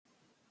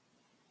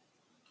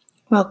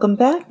Welcome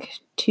back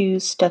to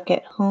Stuck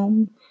at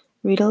Home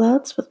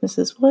Read-Alouds with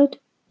Mrs. Wood.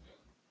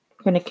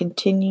 We're going to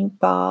continue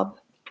Bob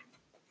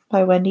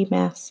by Wendy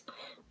Mass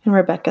and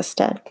Rebecca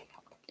Stead.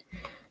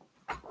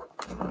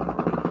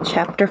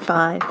 Chapter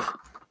 5,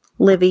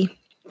 Livy.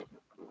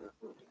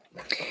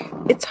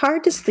 It's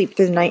hard to sleep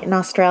through the night in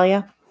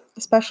Australia,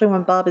 especially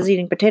when Bob is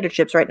eating potato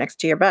chips right next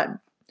to your bed.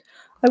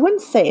 I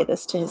wouldn't say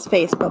this to his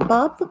face, but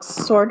Bob looks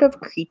sort of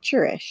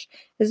creature-ish,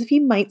 as if he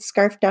might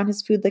scarf down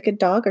his food like a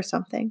dog or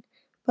something.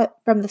 But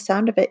from the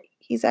sound of it,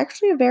 he's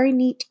actually a very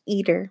neat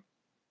eater.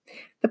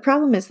 The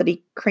problem is that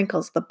he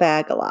crinkles the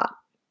bag a lot.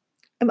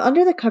 I'm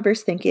under the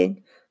covers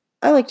thinking.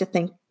 I like to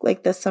think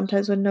like this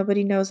sometimes when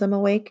nobody knows I'm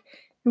awake,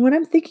 and what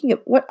I'm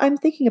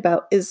thinking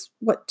about is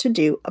what to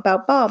do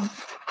about Bob.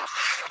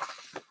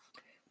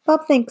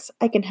 Bob thinks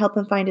I can help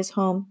him find his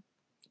home.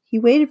 He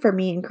waited for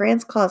me in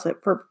Grant's closet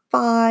for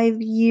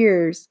 5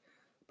 years.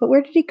 But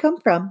where did he come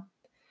from?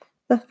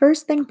 The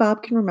first thing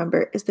Bob can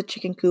remember is the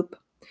chicken coop.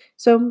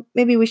 So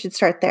maybe we should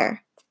start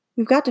there.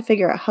 We've got to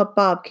figure out how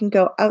Bob can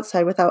go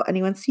outside without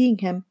anyone seeing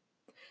him.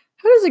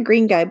 How does a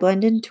green guy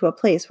blend into a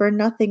place where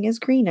nothing is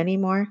green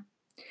anymore?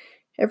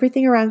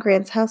 Everything around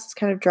Grant's house is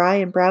kind of dry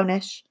and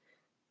brownish.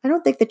 I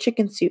don't think the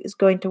chicken suit is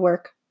going to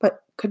work,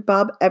 but could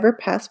Bob ever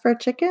pass for a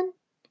chicken?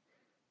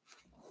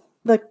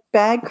 The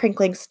bag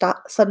crinkling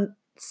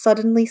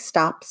suddenly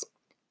stops.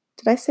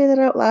 Did I say that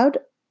out loud?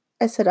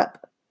 I sit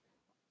up.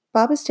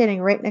 Bob is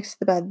standing right next to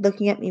the bed,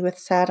 looking at me with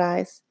sad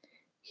eyes.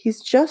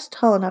 He's just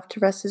tall enough to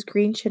rest his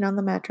green chin on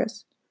the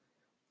mattress.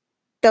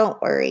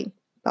 Don't worry,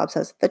 Bob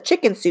says. The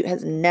chicken suit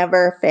has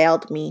never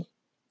failed me.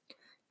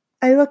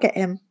 I look at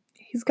him.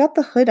 He's got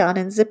the hood on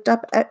and zipped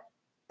up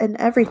and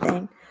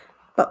everything,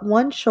 but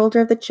one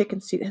shoulder of the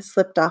chicken suit has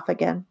slipped off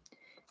again.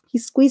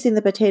 He's squeezing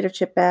the potato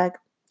chip bag.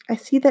 I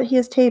see that he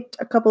has taped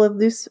a couple of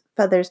loose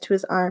feathers to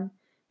his arm,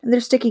 and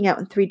they're sticking out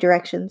in 3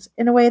 directions,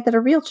 in a way that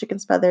a real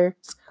chicken's feathers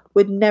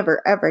would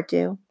never, ever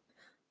do.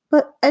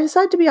 But I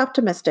decide to be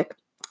optimistic.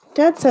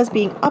 Dad says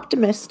being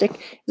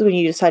optimistic is when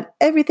you decide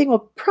everything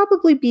will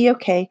probably be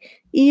okay,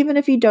 even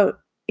if you don't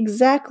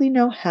exactly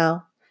know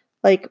how.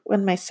 Like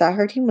when my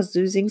soccer team was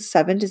losing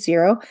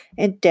 7-0,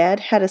 and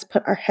Dad had us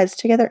put our heads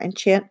together and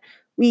chant,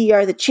 "We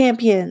are the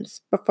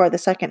champions," before the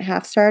second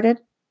half started.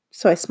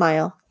 So I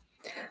smile.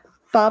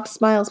 Bob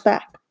smiles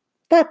back.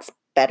 That's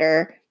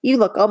better. You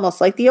look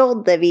almost like the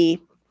old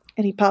Livy.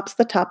 And he pops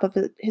the top of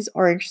his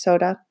orange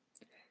soda.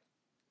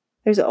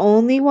 There's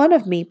only one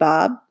of me,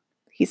 Bob.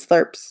 He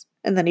slurps,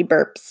 and then he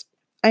burps.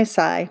 I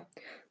sigh.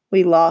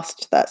 We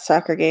lost that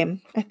soccer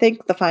game. I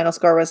think the final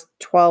score was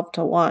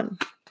 12-1.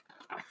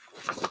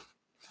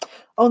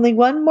 Only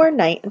one more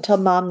night until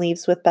Mom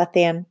leaves with Beth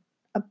Ann.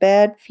 A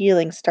bad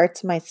feeling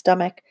starts in my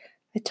stomach.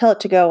 I tell it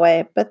to go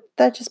away, but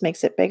that just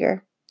makes it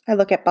bigger. I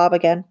look at Bob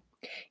again.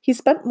 He's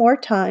spent more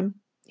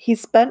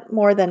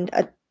than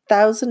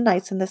 1,000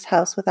 nights in this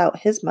house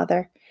without his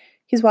mother.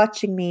 He's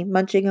watching me,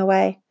 munching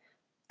away.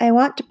 I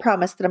want to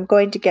promise that I'm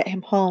going to get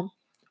him home,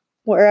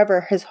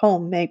 wherever his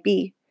home may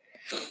be.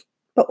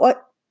 But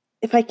what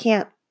if I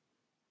can't?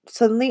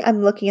 Suddenly,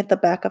 I'm looking at the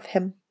back of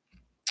him.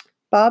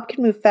 Bob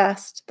can move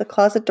fast. The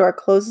closet door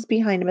closes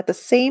behind him at the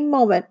same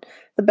moment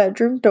the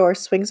bedroom door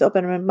swings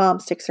open when Mom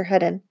sticks her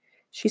head in.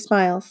 She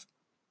smiles.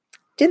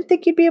 Didn't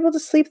think you'd be able to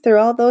sleep through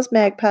all those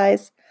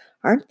magpies.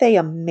 Aren't they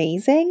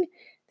amazing?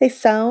 They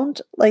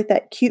sound like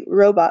that cute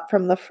robot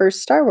from the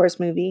first Star Wars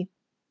movie.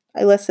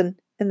 I listen,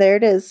 and there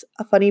it is,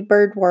 a funny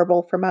bird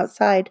warble from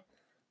outside.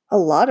 A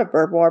lot of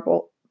bird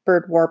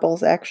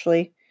warbles,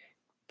 actually.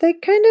 They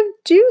kind of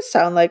do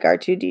sound like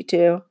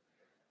R2-D2.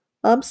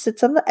 Mom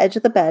sits on the edge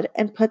of the bed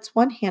and puts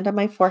one hand on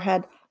my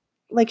forehead,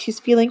 like she's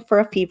feeling for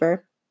a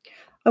fever.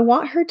 I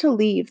want her to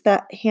leave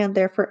that hand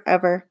there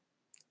forever.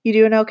 You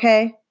doing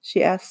okay?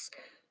 She asks.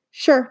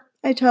 Sure,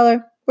 I tell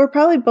her. We're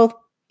probably both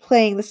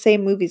playing the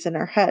same movies in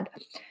our head.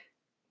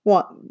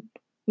 1.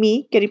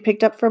 Me getting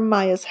picked up from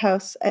Maya's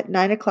house at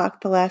 9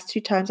 o'clock the last 2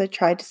 times I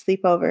tried to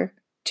sleep over.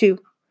 2.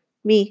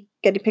 Me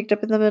getting picked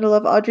up in the middle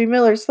of Audrey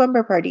Miller's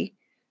slumber party.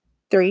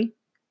 3.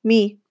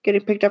 Me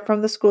getting picked up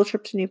from the school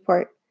trip to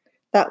Newport.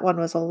 That one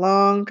was a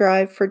long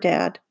drive for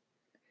Dad.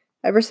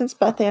 Ever since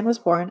Beth Ann was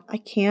born, I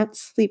can't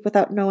sleep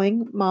without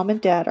knowing Mom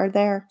and Dad are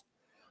there.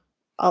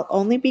 I'll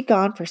only be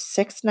gone for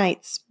 6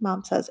 nights,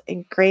 Mom says,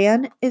 and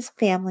Gran is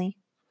family.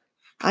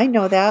 I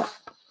know that.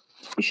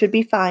 You should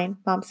be fine,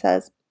 Mom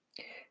says.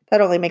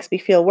 That only makes me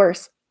feel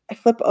worse. I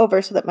flip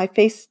over so that my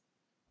face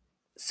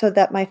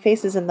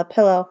is in the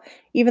pillow,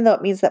 even though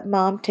it means that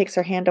Mom takes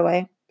her hand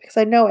away, because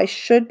I know I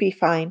should be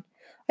fine.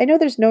 I know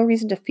there's no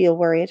reason to feel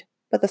worried,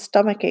 but the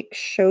stomachache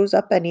shows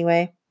up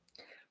anyway.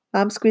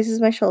 Mom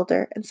squeezes my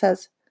shoulder and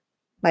says,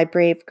 "My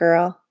brave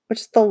girl,"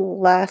 which is the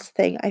last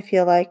thing I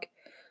feel like.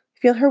 I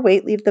feel her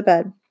weight leave the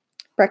bed.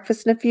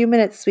 Breakfast in a few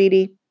minutes,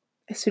 sweetie.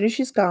 As soon as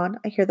she's gone,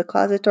 I hear the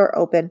closet door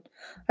open.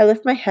 I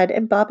lift my head,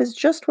 and Bob is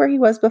just where he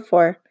was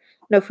before.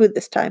 No food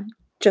this time,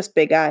 just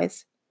big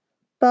eyes.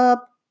 Bob,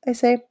 I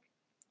say,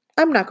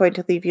 I'm not going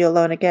to leave you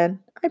alone again.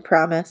 I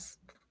promise.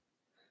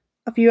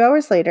 A few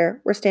hours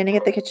later, we're standing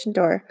at the kitchen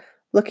door.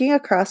 looking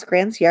across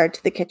Gran's yard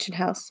to the kitchen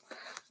house.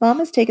 Mom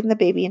has taken the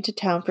baby into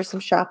town for some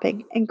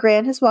shopping, and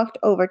Gran has walked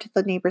over to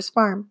the neighbor's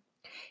farm.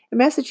 In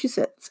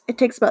Massachusetts, it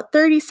takes about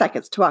 30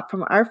 seconds to walk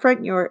from our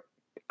front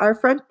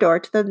door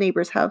to the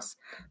neighbor's house,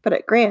 but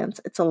at Gran's,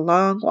 it's a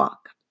long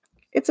walk.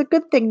 It's a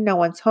good thing no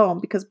one's home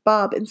because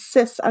Bob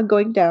insists on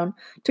going down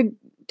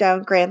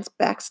Gran's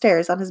back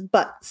stairs on his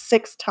butt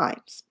 6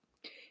 times.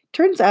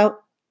 Turns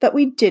out that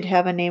we did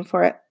have a name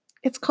for it.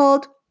 It's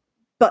called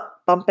butt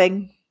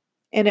bumping,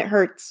 and it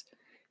hurts.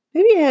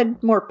 Maybe I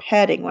had more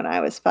padding when I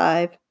was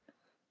 5.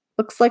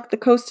 Looks like the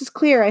coast is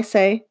clear, I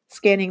say,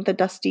 scanning the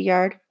dusty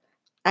yard.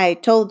 I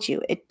told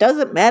you, it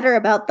doesn't matter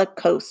about the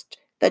coast.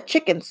 The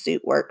chicken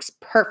suit works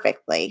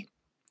perfectly.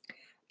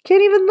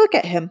 Can't even look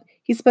at him.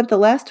 He spent the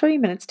last 20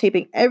 minutes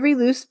taping every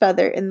loose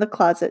feather in the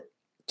closet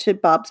to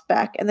Bob's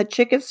back, and the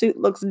chicken suit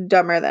looks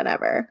dumber than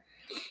ever.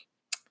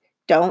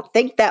 Don't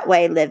think that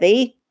way,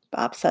 Livy,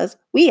 Bob says.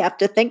 We have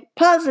to think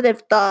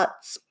positive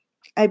thoughts.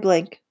 I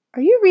blink.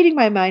 Are you reading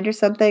my mind or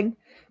something?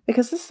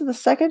 Because this is the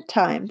second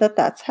time that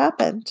that's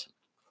happened.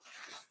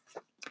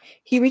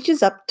 He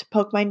reaches up to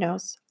poke my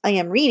nose. I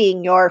am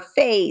reading your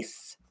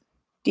face.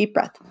 Deep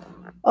breath.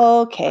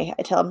 Okay,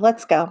 I tell him,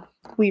 let's go.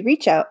 We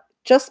reach out,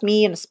 just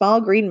me and a small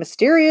green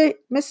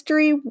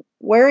mystery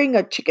wearing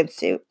a chicken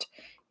suit,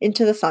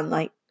 into the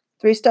sunlight.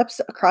 3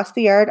 steps across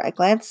the yard, I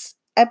glance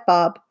at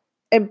Bob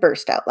and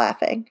burst out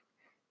laughing.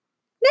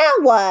 Now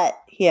what?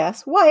 He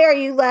asks. Why are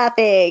you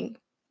laughing?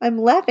 I'm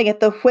laughing at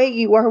the way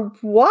you are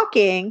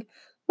walking.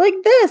 Like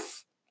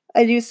this.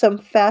 I do some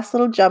fast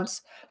little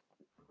jumps,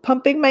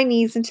 pumping my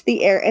knees into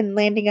the air and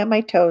landing on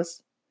my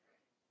toes.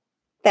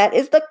 That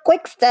is the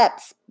quick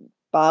steps,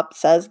 Bob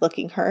says,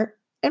 looking hurt.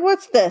 And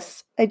what's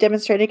this? I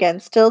demonstrate again,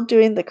 still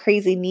doing the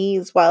crazy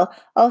knees while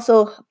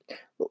also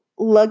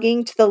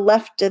lugging to the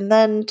left and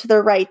then to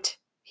the right.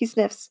 He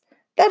sniffs.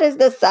 That is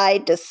the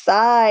side to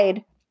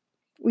side.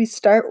 We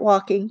start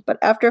walking, but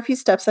after a few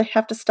steps, I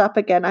have to stop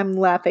again. I'm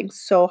laughing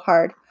so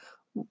hard.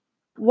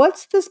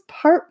 What's this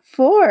part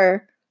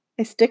for?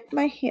 I stick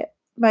my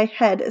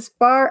head as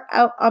far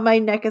out on my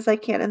neck as I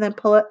can and then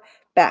pull it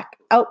back,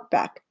 out,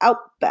 back, out,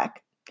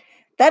 back.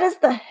 That is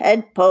the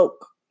head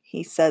poke,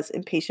 he says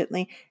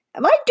impatiently.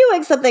 Am I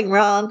doing something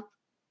wrong?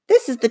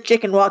 This is the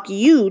chicken walk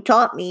you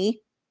taught me.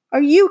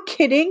 Are you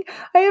kidding?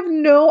 I have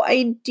no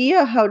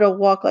idea how to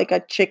walk like a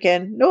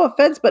chicken. No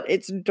offense, but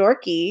it's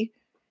dorky.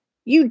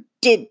 You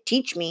did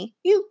teach me.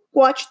 You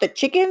watched the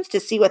chickens to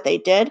see what they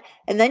did,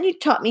 and then you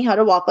taught me how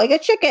to walk like a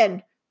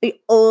chicken. The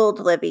old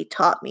Livy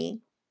taught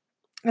me.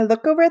 I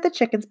look over at the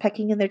chickens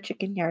pecking in their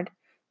chicken yard.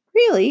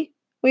 Really?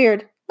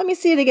 Weird. Let me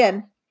see it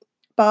again.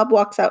 Bob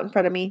walks out in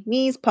front of me,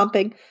 knees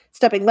pumping,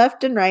 stepping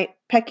left and right,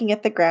 pecking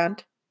at the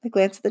ground. I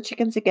glance at the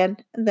chickens again,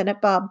 and then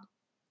at Bob.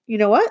 You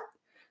know what?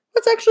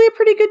 That's actually a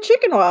pretty good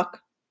chicken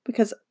walk,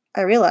 because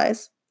I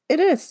realize it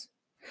is.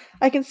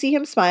 I can see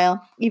him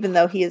smile, even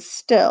though he is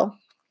still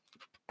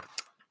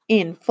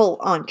in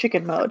full-on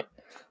chicken mode.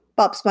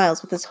 Bob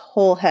smiles with his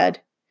whole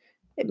head.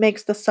 It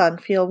makes the sun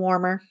feel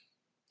warmer.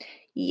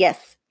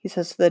 Yes, he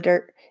says to the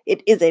dirt.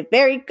 It is a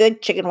very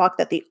good chicken walk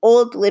that the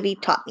old Livy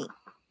taught me.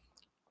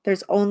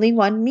 There's only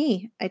one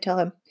me, I tell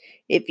him.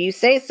 If you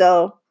say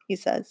so, he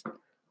says.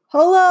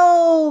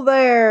 Hello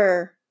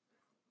there!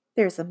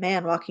 There's a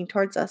man walking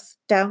towards us,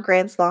 down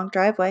Gran's long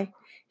driveway.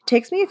 It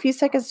takes me a few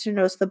seconds to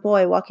notice the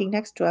boy walking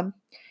next to him.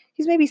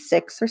 He's maybe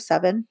 6 or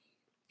 7.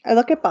 I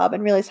look at Bob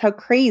and realize how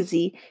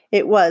crazy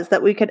it was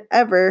that we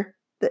ever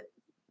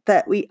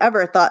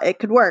thought it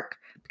could work.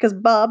 Because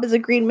Bob is a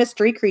green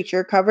mystery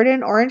creature covered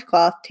in orange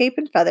cloth, tape,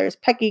 and feathers,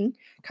 pecking,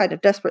 kind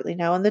of desperately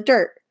now, in the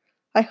dirt.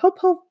 I hope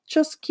he'll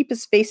just keep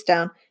his face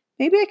down.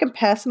 Maybe I can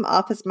pass him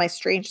off as my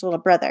strange little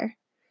brother.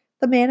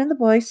 The man and the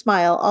boy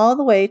smile all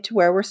the way to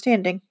where we're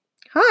standing.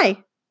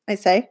 Hi, I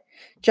say,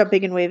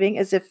 jumping and waving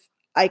as if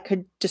I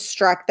could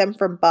distract them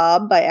from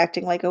Bob by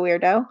acting like a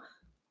weirdo.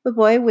 The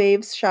boy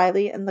waves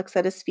shyly and looks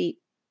at his feet.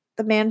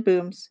 The man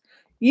booms.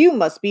 You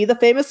must be the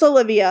famous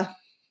Olivia.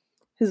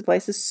 His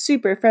voice is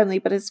super friendly,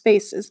 but his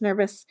face is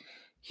nervous.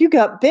 You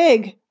got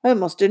big. I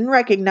almost didn't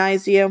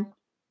recognize you.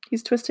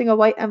 He's twisting a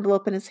white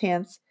envelope in his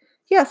hands.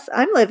 Yes,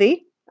 I'm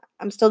Livy.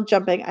 I'm still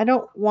jumping. I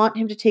don't want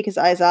him to take his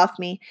eyes off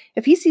me.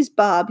 If he sees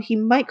Bob, he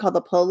might call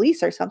the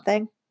police or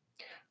something.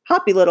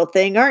 Hoppy little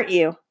thing, aren't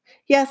you?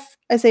 Yes,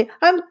 I say,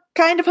 I'm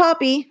kind of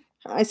hoppy.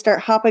 I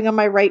start hopping on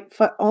my right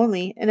foot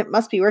only, and it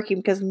must be working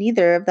because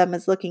neither of them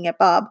is looking at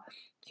Bob.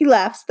 He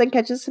laughs, then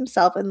catches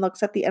himself and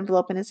looks at the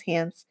envelope in his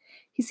hands.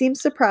 He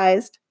seems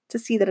surprised to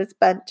see that it's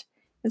bent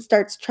and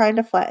starts trying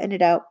to flatten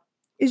it out.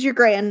 Is your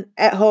Gran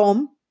at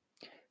home?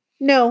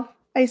 No,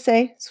 I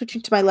say,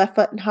 switching to my left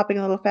foot and hopping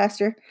a little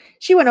faster.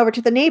 She went over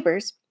to the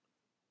neighbors.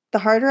 The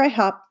harder I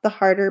hop, the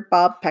harder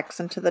Bob pecks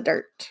into the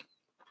dirt.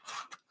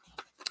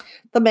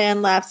 The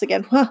man laughs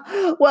again.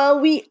 Well,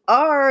 we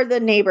are the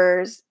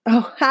neighbors.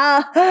 Oh,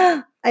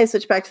 ha! I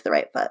switch back to the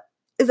right foot.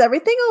 Is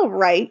everything all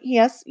right?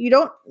 Yes. You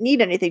don't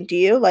need anything, do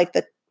you? Like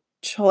the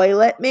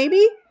toilet,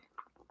 maybe?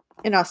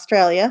 In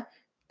Australia,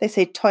 they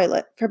say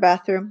toilet for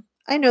bathroom.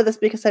 I know this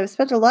because I've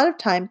spent a lot of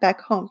time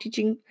back home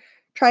teaching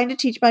trying to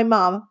teach my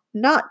mom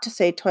not to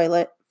say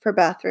toilet for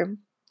bathroom.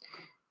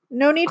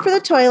 No need for the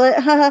toilet.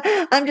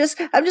 I'm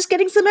just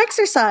getting some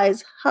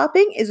exercise.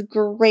 Hopping is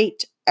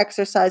great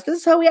exercise. This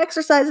is how we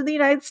exercise in the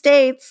United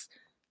States.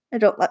 I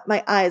don't let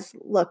my eyes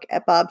look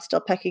at Bob, still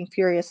pecking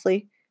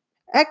furiously.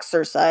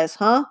 Exercise,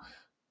 huh?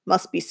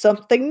 Must be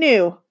something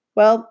new.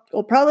 Well,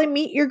 we'll probably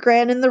meet your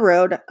gran in the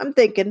road, I'm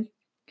thinking.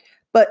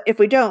 But if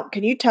we don't,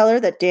 can you tell her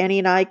that Danny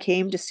and I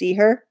came to see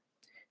her?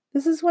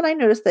 This is when I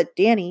notice that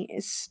Danny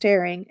is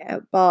staring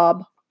at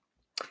Bob.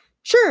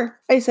 Sure,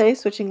 I say,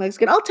 switching legs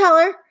again. I'll tell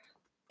her.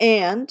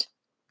 And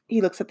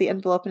he looks at the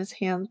envelope in his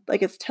hand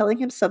like it's telling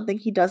him something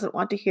he doesn't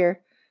want to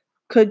hear.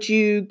 Could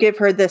you give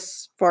her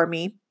this for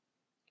me?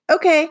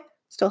 Okay,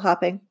 still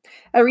hopping.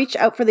 I reach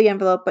out for the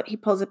envelope, but he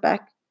pulls it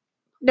back.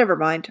 Never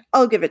mind,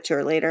 I'll give it to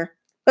her later.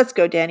 Let's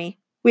go, Danny.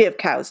 We have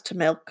cows to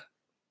milk.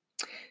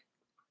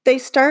 They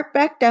start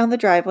back down the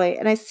driveway,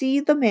 and I see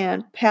the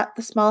man pat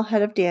the small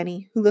head of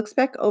Danny, who looks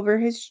back over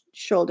his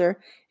shoulder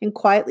and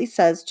quietly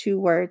says 2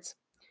 words.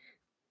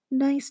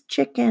 Nice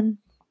chicken.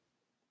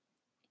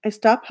 I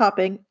stop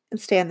hopping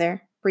and stand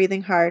there,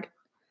 breathing hard.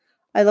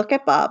 I look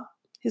at Bob,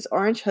 his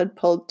orange hood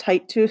pulled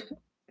tight to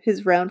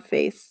his round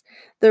face,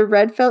 the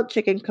red felt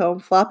chicken comb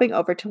flopping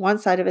over to one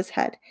side of his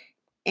head,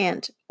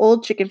 and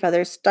old chicken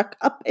feathers stuck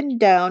up and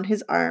down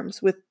his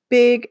arms with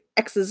big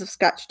X's of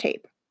Scotch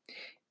tape.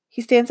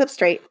 He stands up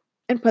straight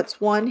and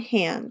puts one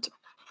hand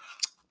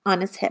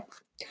on his hip.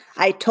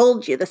 I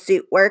told you the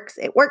suit works.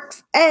 It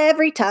works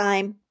every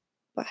time.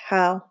 But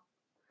how?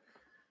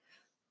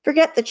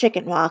 Forget the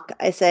chicken walk,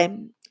 I say.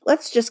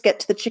 Let's just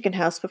get to the chicken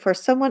house before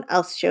someone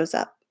else shows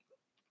up.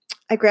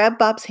 I grab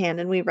Bob's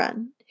hand and we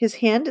run. His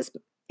hand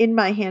in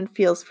my hand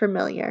feels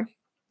familiar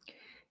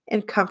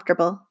and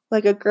comfortable,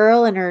 like a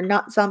girl and her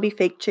not zombie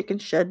fake chicken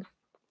should.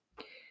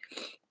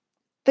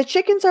 The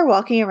chickens are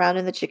walking around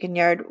in the chicken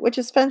yard, which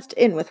is fenced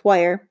in with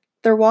wire.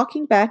 They're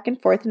walking back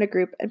and forth in a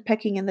group and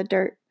pecking in the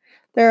dirt.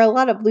 There are a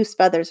lot of loose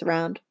feathers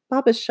around.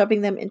 Bob is shoving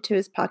them into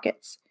his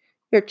pockets.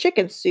 Your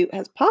chicken suit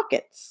has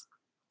pockets,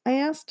 I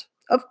asked.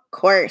 Of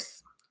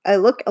course. I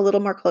look a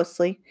little more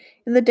closely.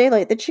 In the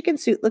daylight, the chicken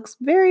suit looks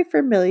very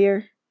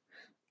familiar.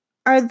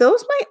 Are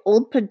those my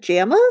old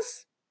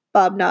pajamas?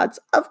 Bob nods.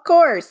 Of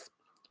course.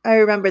 I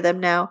remember them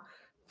now.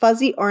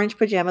 Fuzzy orange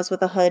pajamas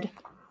with a hood.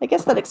 I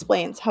guess that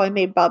explains how I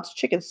made Bob's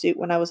chicken suit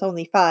when I was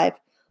only 5.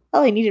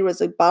 All I needed was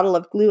a bottle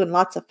of glue and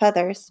lots of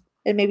feathers,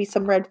 and maybe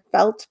some red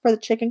felt for the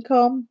chicken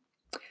comb.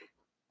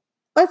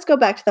 Let's go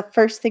back to the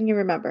first thing you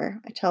remember,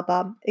 I tell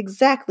Bob.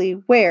 Exactly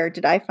where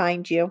did I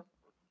find you?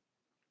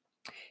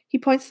 He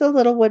points to the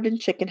little wooden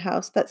chicken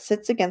house that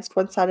sits against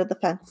one side of the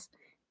fence.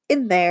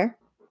 In there.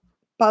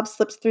 Bob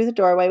slips through the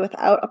doorway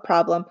without a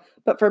problem,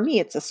 but for me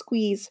it's a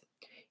squeeze.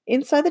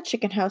 Inside the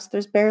chicken house,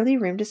 there's barely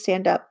room to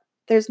stand up.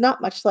 There's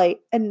not much light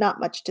and not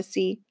much to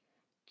see.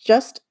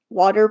 Just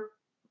water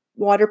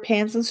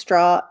pans and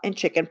straw and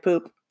chicken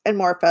poop and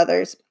more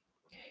feathers.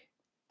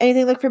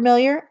 Anything look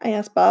familiar? I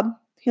ask Bob.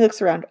 He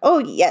looks around. Oh,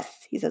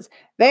 yes, he says.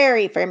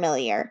 Very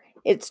familiar.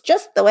 It's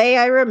just the way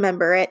I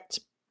remember it.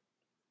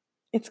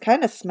 It's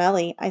kind of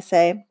smelly, I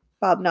say.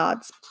 Bob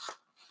nods.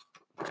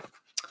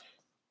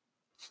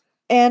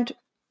 And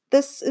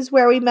this is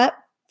where we met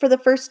for the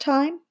first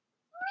time?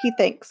 He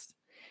thinks.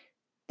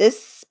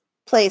 This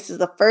place is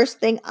the first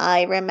thing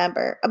I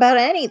remember about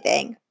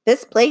anything.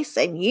 This place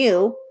and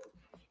you.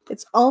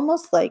 It's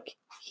almost like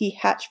he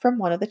hatched from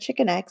one of the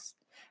chicken eggs.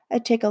 I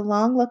take a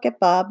long look at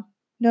Bob.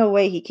 No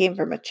way he came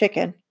from a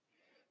chicken.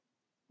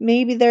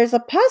 Maybe there's a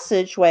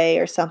passageway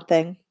or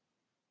something.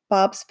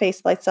 Bob's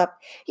face lights up.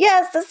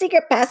 Yes, the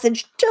secret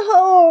passage to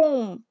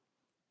home.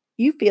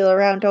 You feel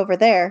around over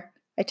there,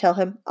 I tell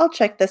him. I'll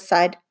check this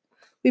side.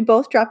 We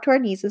both drop to our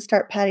knees and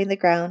start patting the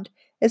ground.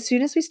 As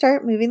soon as we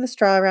start moving the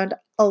straw around,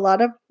 a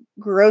lot of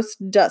gross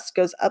dust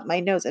goes up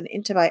my nose and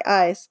into my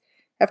eyes.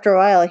 After a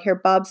while, I hear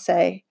Bob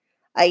say,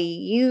 I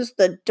used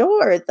the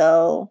door,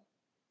 though.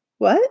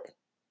 What?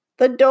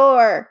 The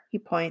door, he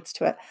points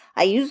to it.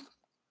 I used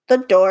the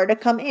door to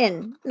come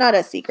in, not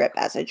a secret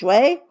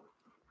passageway.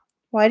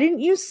 Why didn't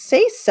you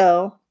say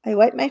so? I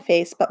wipe my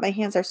face, but my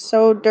hands are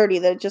so dirty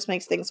that it just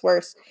makes things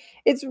worse.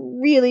 It's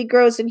really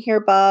gross in here,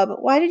 Bob.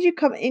 Why did you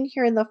come in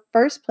here in the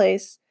first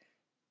place?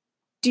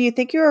 Do you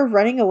think you were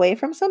running away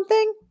from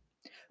something?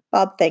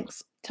 Bob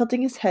thinks,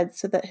 tilting his head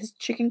so that his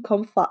chicken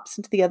comb flops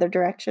into the other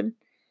direction.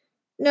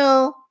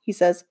 No, he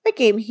says, I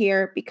came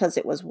here because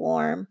it was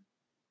warm.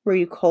 Were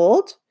you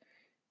cold?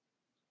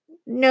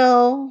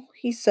 No,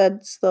 he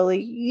said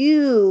slowly.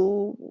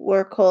 You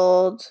were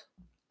cold.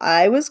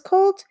 I was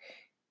cold?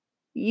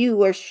 You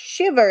were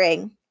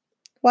shivering.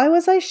 Why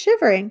was I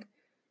shivering?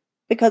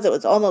 Because it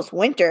was almost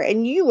winter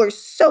and you were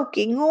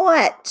soaking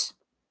wet.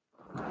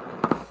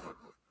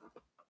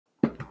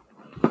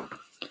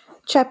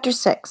 Chapter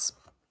 6.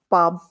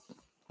 Bob.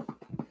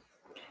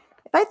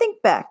 If I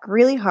think back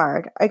really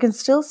hard, I can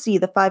still see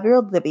the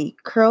 5-year-old Libby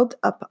curled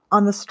up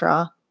on the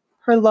straw,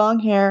 her long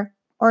hair,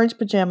 orange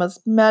pajamas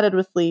matted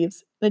with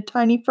leaves, and a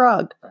tiny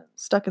frog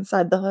stuck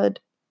inside the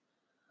hood.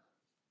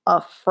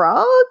 A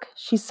frog?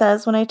 She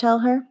says when I tell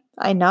her.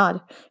 I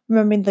nod,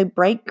 remembering the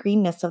bright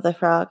greenness of the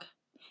frog.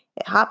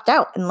 It hopped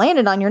out and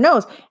landed on your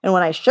nose, and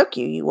when I shook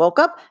you, you woke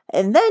up,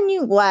 and then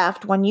you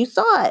laughed when you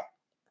saw it.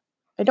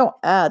 I don't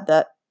add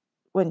that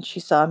when she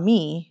saw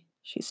me,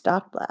 she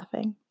stopped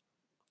laughing.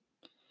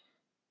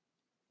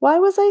 Why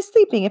was I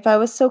sleeping if I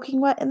was soaking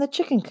wet in the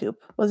chicken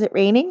coop? Was it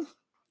raining?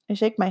 I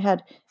shake my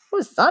head. It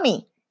was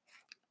sunny.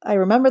 I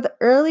remember the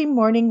early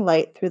morning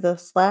light through the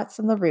slats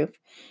in the roof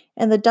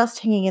and the dust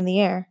hanging in the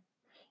air.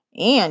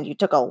 And you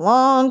took a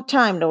long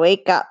time to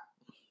wake up.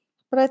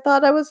 But I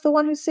thought I was the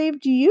one who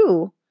saved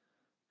you.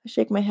 I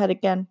shake my head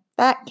again.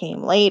 That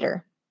came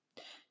later.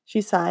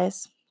 She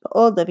sighs. But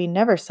old Livy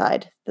never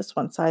sighed. This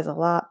one sighs a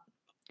lot.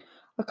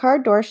 A car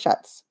door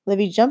shuts.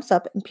 Livy jumps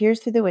up and peers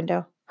through the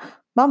window.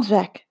 Mom's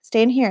back.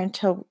 Stay in here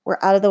until we're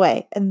out of the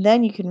way, and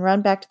then you can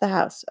run back to the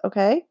house,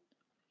 okay?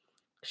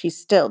 She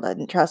still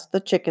doesn't trust the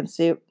chicken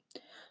soup.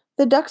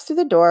 She ducks through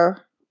the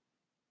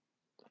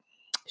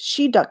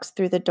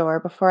door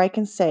before I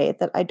can say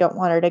that I don't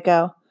want her to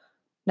go.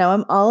 Now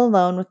I'm all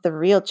alone with the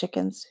real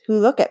chickens, who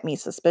look at me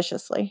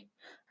suspiciously.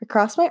 I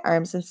cross my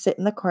arms and sit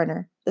in the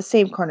corner, the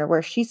same corner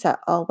where she sat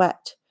all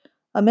wet.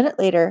 A minute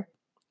later,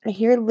 I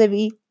hear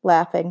Livy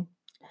laughing.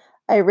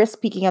 I risk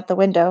peeking out the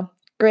window.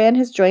 Gran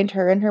has joined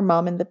her and her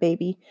mom and the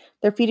baby.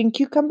 They're feeding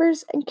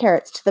cucumbers and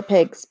carrots to the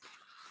pigs.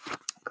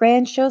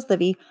 Gran shows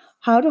Livy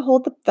how to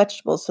hold the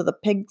vegetables so the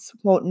pigs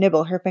won't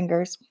nibble her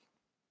fingers.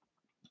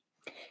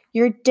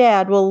 Your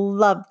dad will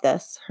love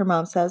this, her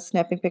mom says,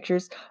 snapping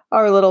pictures.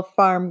 Our little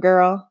farm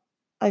girl.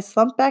 I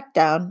slump back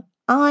down.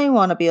 I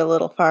want to be a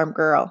little farm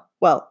girl.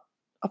 Well,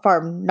 a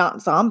farm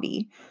not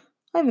zombie.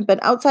 I haven't been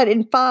outside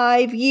in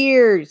 5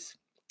 years.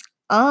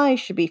 I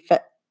should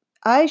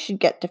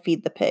get to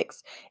feed the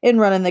pigs and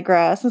run in the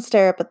grass and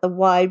stare up at the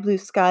wide blue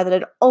sky that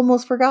I'd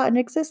almost forgotten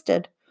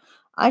existed.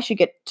 I should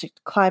get to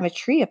climb a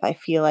tree if I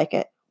feel like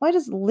it. Why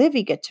does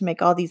Livy get to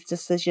make all these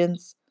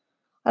decisions?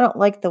 I don't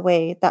like the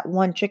way that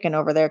one chicken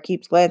over there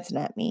keeps glancing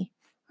at me.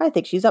 I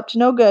think she's up to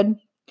no good.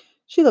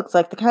 She looks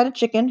like the kind of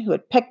chicken who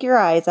would peck your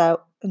eyes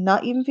out and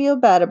not even feel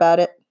bad about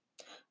it.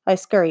 I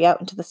scurry out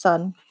into the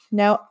sun.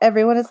 Now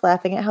everyone is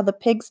laughing at how the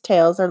pigs'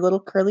 tails are little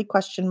curly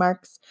question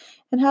marks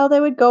and how they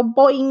would go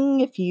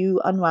boing if you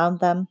unwound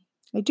them.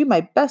 I do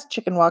my best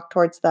chicken walk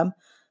towards them,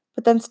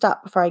 but then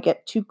stop before I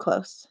get too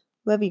close.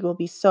 Livy will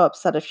be so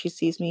upset if she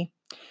sees me.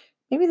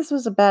 Maybe this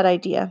was a bad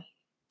idea.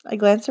 I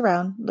glance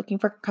around, looking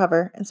for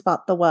cover, and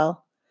spot the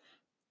well.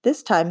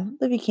 This time,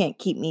 Livy can't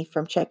keep me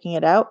from checking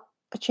it out.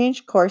 I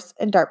change course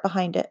and dart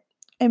behind it.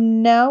 I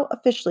am now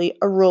officially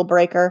a rule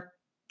breaker.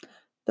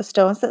 The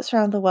stones that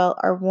surround the well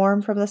are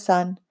warm from the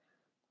sun.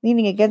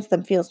 Leaning against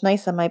them feels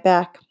nice on my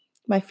back.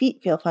 My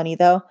feet feel funny,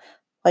 though,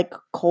 like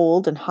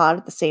cold and hot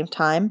at the same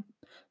time.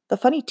 The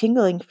funny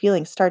tingling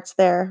feeling starts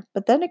there,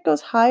 but then it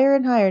goes higher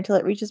and higher until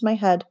it reaches my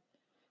head.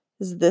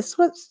 Is this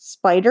what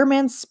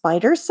Spider-Man's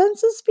spider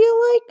senses feel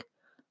like?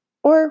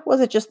 Or was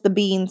it just the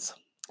beans?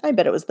 I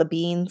bet it was the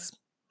beans.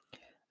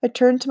 I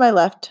turn to my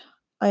left.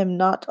 I am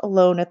not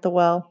alone at the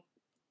well.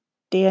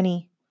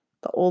 Danny,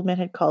 the old man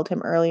had called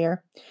him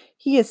earlier.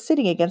 He is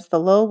sitting against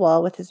the low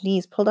wall with his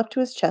knees pulled up to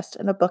his chest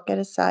and a book at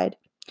his side.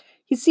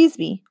 He sees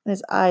me, and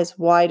his eyes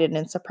widen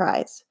in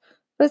surprise.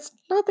 But it's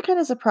not the kind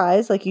of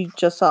surprise like you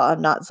just saw a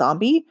not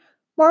zombie,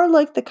 more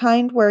like the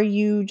kind where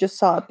you just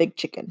saw a big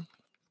chicken.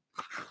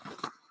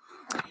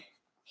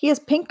 He has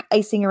pink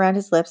icing around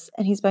his lips,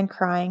 and he's been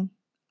crying.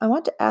 I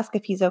want to ask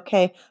if he's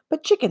okay,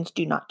 but chickens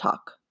do not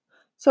talk.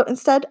 So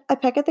instead, I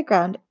peck at the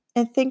ground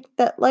and think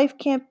that life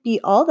can't be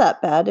all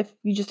that bad if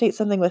you just ate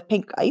something with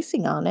pink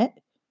icing on it.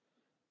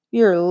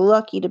 You're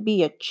lucky to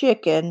be a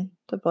chicken,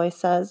 the boy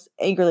says,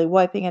 angrily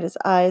wiping at his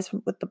eyes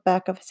with the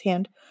back of his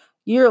hand.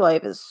 Your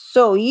life is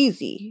so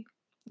easy.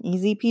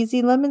 Easy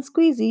peasy lemon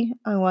squeezy,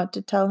 I want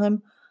to tell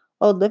him.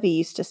 Old Livy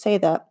used to say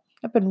that.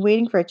 I've been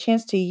waiting for a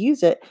chance to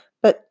use it,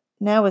 but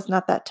now is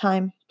not that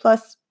time.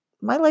 Plus,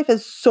 my life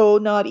is so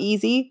not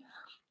easy.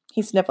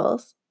 He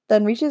sniffles,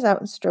 then reaches out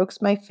and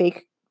strokes my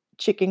fake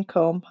chicken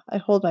comb. I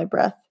hold my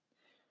breath.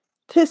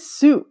 This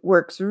suit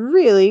works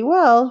really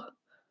well.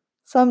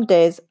 Some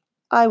days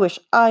I wish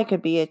I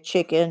could be a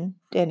chicken,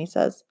 Danny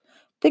says.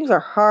 Things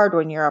are hard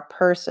when you're a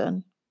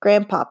person.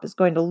 Grandpop is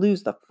going to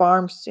lose the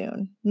farm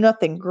soon.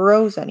 Nothing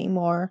grows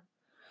anymore.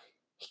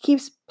 He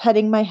keeps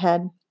petting my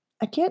head.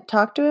 I can't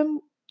talk to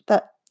him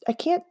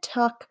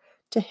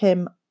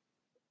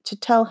to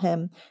tell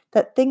him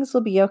that things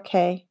will be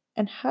okay.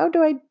 And how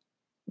do I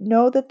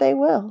know that they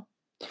will?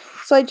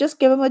 So I just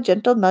give him a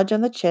gentle nudge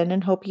on the chin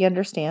and hope he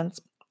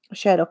understands. A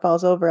shadow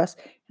falls over us,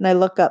 and I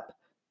look up.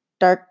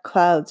 Dark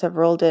clouds have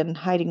rolled in,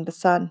 hiding the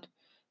sun.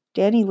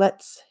 Danny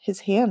lets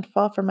his hand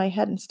fall from my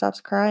head and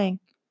stops crying.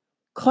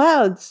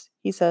 Clouds,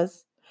 he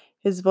says,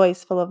 his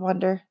voice full of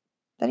wonder.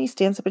 Then he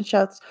stands up and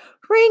shouts,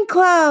 Rain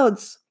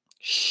clouds!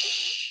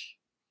 Shh!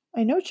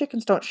 I know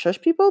chickens don't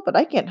shush people, but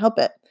I can't help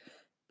it.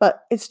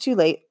 But it's too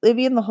late.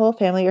 Livy and the whole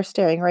family are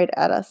staring right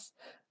at us.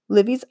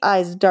 Livy's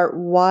eyes dart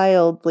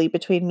wildly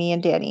between me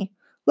and Danny.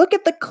 Look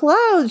at the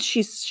clouds,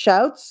 she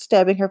shouts,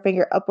 stabbing her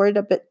finger upward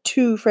a bit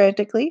too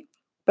frantically.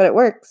 But it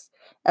works.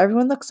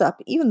 Everyone looks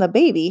up, even the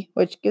baby,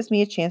 which gives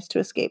me a chance to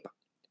escape.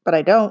 But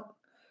I don't.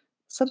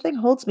 Something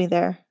holds me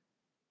there.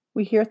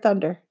 We hear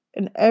thunder,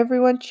 and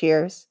everyone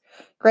cheers.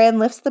 Gran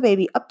lifts the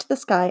baby up to the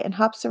sky and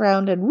hops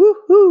around and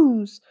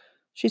woo-hoos.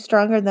 She's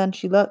stronger than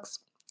she looks.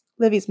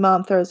 Livy's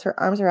mom throws her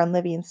arms around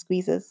Livy and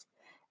squeezes.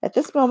 At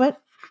this moment,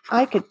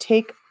 I could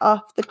take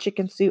off the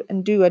chicken suit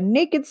and do a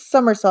naked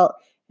somersault,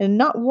 and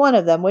not one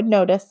of them would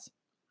notice.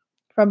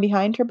 From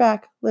behind her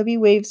back, Livy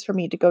waves for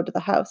me to go to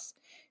the house.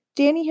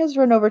 Danny has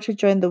run over to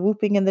join the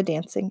whooping and the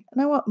dancing,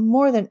 and I want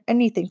more than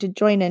anything to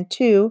join in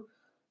too,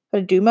 but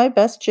I do my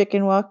best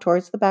chicken walk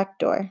towards the back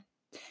door.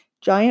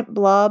 Giant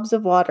blobs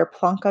of water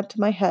plonk onto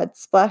my head,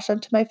 splash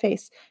onto my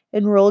face,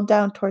 and roll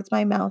down towards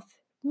my mouth.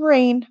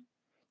 Rain.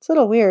 It's a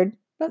little weird.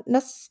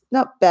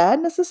 Not bad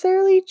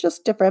necessarily,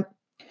 just different.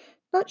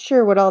 Not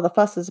sure what all the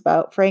fuss is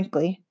about,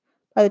 frankly.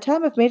 By the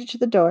time I've made it to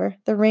the door,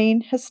 the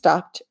rain has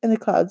stopped and the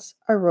clouds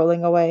are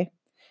rolling away.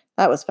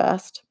 That was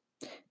fast.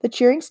 The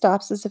cheering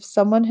stops as if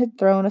someone had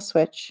thrown a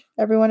switch.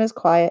 Everyone is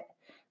quiet.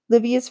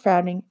 Livy is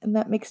frowning, and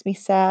that makes me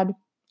sad.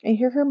 I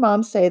hear her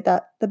mom say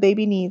that the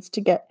baby needs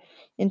to get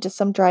into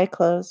some dry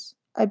clothes.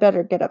 I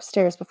better get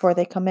upstairs before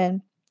they come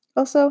in.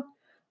 Also,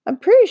 I'm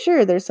pretty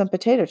sure there's some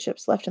potato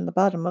chips left in the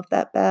bottom of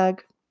that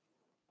bag.